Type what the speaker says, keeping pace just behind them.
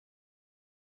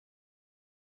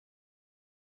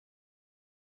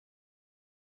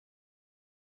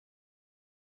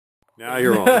Now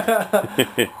you're on.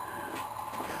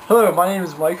 Hello, my name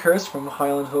is Mike Hurst from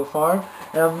Highland Hill Farm,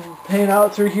 and I'm heading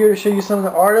out through here to show you some of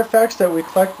the artifacts that we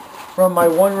collect from my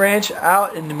one ranch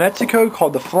out in New Mexico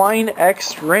called the Flying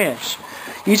X Ranch.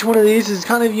 Each one of these is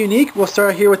kind of unique. We'll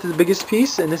start here with the biggest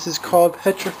piece, and this is called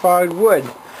petrified wood.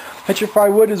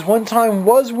 Petrified wood is one time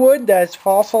was wood that's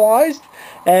fossilized,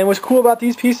 and what's cool about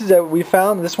these pieces that we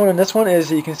found, this one and this one, is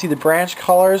that you can see the branch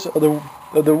colors of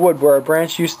the wood where a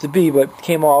branch used to be but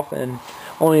came off, and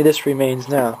only this remains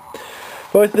now.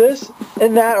 Both this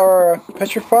and that are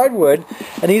petrified wood,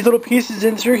 and these little pieces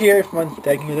in through here, if my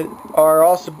dad can get it, are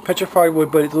also petrified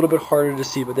wood, but it's a little bit harder to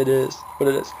see, but it is what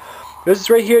it is. This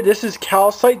is right here. This is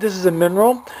calcite. This is a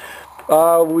mineral.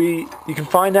 You can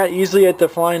find that easily at the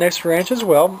Flying X Ranch as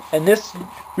well. And this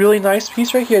really nice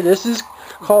piece right here, this is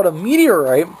called a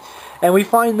meteorite, and we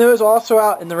find those also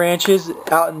out in the ranches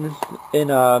out in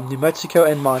New Mexico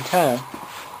and Montana.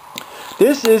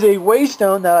 This is a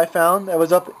waystone that I found that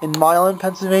was up in Milan,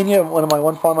 Pennsylvania,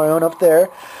 one farm I own up there.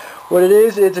 What it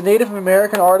is, it's a Native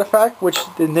American artifact which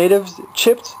the natives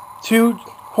chipped two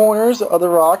corners of the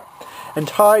rock and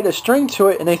tied a string to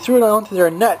it, and they threw it onto their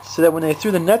nets so that when they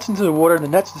threw the nets into the water, the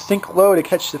nets would sink low to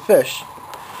catch the fish.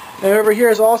 And over here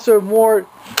is also more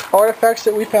artifacts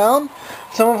that we found.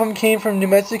 Some of them came from New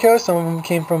Mexico, some of them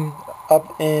came from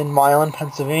up in Milan,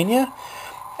 Pennsylvania.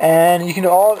 And you can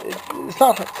it's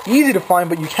not easy to find,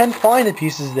 but you can find the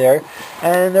pieces there,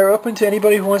 and they're open to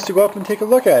anybody who wants to go up and take a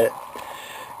look at it.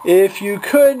 If you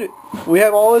could, we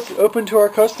have all this open to our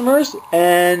customers,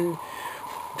 and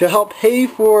to help pay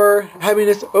for having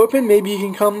this open, maybe you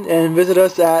can come and visit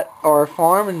us at our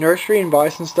farm and nursery and buy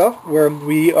some stuff, where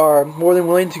we are more than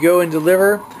willing to go and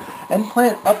deliver and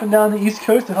plant up and down the East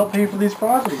Coast to help pay for these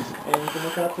properties. And you can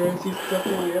look out there and see stuff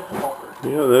that we have to offer.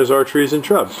 Yeah, there's our trees and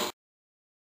shrubs.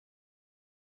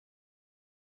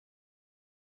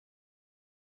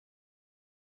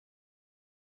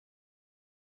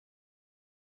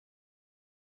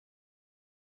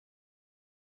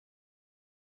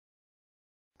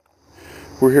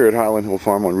 We're here at Highland Hill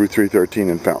Farm on Route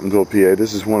 313 in Fountainville, PA.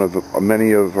 This is one of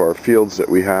many of our fields that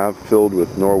we have filled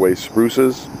with Norway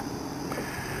spruces.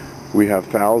 We have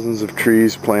thousands of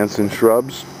trees, plants, and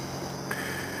shrubs.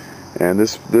 And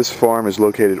this farm is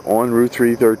located on Route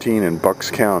 313 in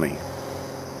Bucks County.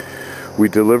 We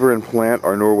deliver and plant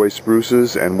our Norway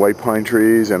spruces and white pine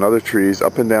trees and other trees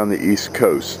up and down the East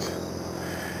Coast.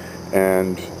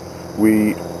 And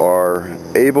we are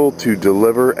able to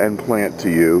deliver and plant to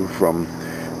you from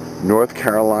North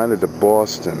Carolina to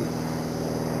Boston,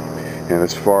 and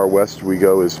as far west we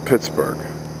go as Pittsburgh.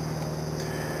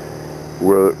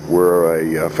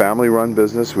 We're a family-run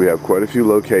business. We have quite a few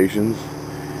locations,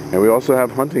 and we also have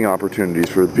hunting opportunities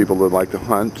for the people that like to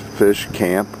hunt, fish,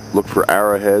 camp, look for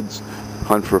arrowheads,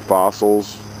 hunt for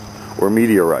fossils or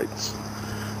meteorites.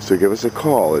 So give us a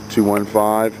call at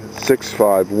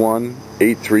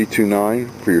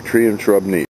 215-651-8329 for your tree and shrub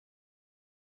needs.